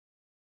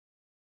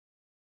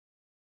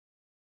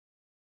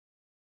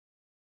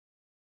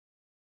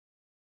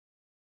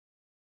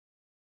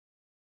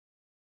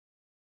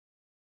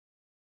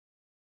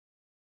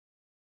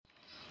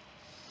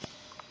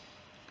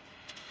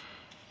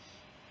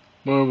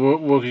We're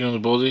working on the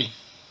body.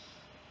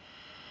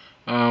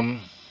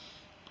 Done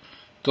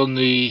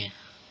the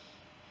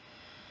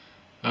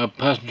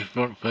passenger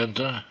front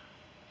fender,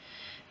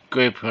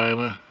 grey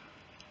primer, as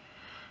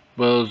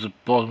well as the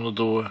bottom of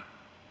the door,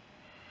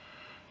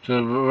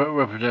 to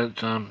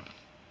represent a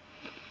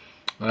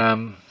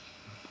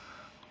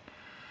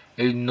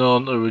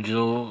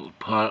non-original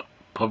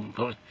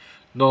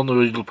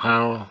non-original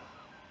panel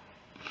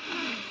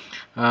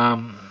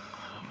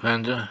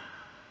fender.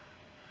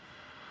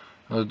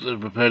 I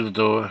prepared the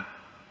door.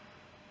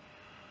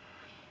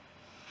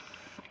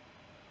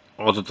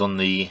 Also done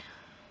the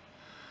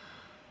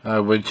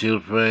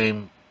windshield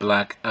frame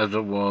black as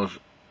it was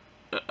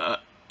as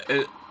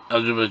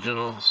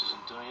original. This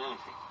isn't doing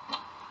anything.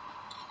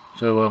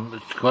 So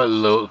it's quite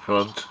low at the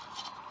front.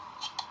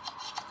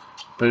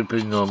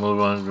 Pretty normal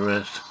around the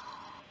rest.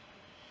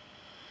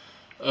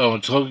 Oh,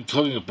 I'm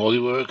talking of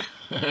bodywork.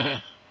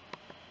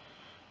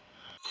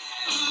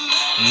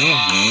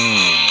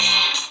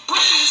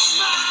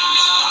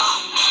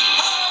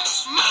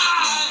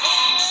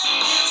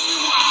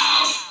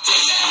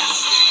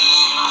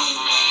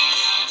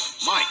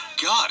 My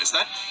God, is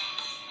that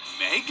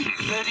Meg?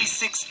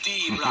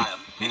 36D, Brian.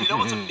 And you know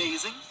what's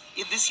amazing?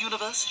 In this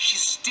universe,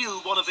 she's still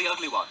one of the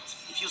ugly ones.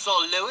 If you saw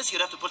Lois, you'd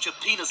have to put your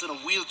penis in a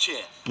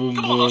wheelchair. Boom,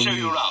 Come on, I'll boom. show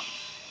you around.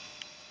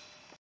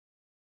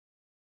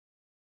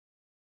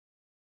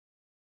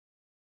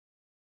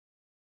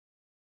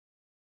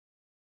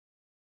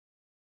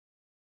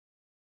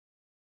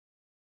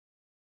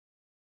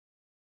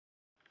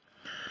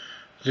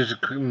 Just a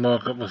quick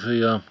mark-up with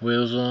the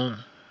wheels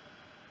on.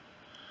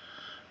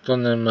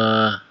 Done them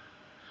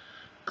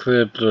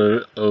clear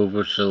blue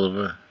over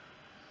silver.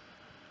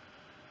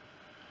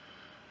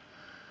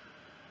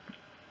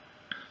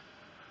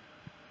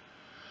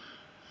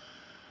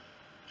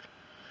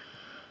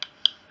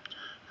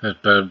 That's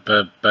better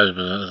than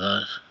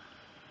that.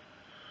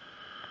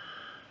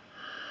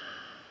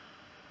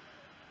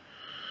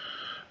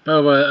 By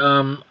the way,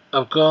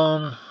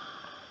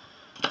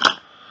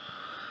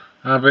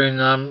 I've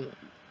been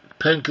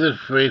painkiller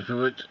free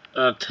for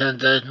about 10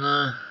 days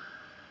now.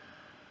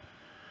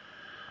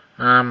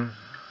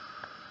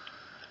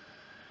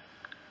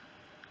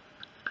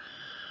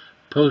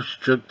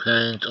 Post-stroke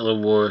pains are the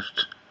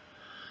worst.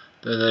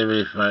 They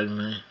really frighten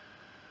me.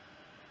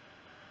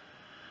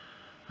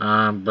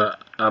 But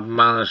I've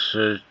managed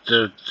to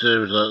do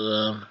without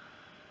them.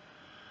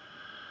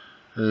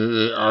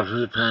 The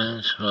artery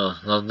pains, well,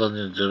 nothing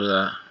to do with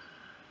that.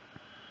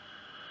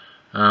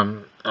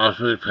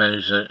 Artery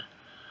pains that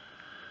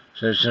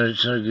somebody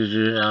gives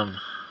you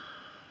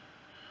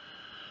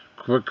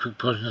quick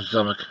punch in the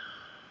stomach,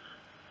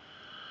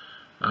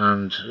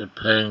 and the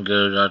pain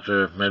goes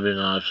after maybe an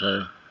hour or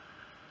so.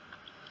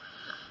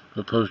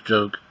 The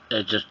post-stroke,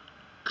 it just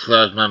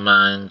clouds my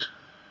mind.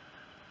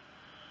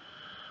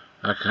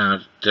 I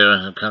can't do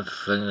anything, I can't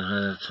think of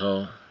anything at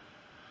all.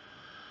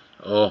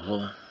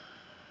 Awful.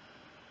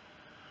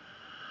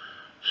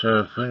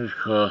 So, fingers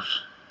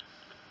crossed.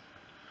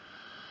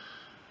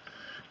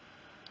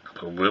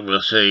 But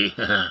we'll see.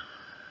 I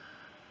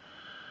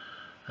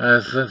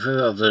think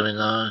that'll do me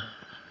now.